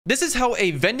This is how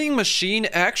a vending machine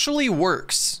actually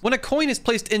works. When a coin is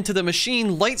placed into the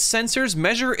machine, light sensors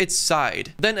measure its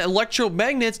side. Then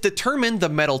electromagnets determine the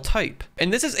metal type.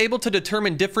 And this is able to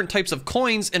determine different types of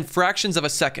coins in fractions of a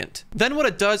second. Then what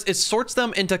it does is sorts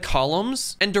them into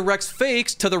columns and directs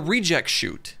fakes to the reject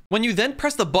chute. When you then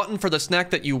press the button for the snack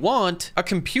that you want, a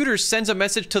computer sends a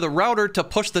message to the router to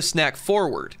push the snack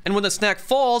forward. And when the snack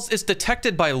falls, it's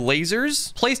detected by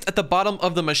lasers placed at the bottom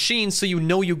of the machine so you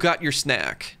know you got your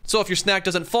snack. So if your snack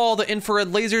doesn't fall, the infrared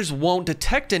lasers won't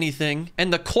detect anything,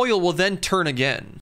 and the coil will then turn again.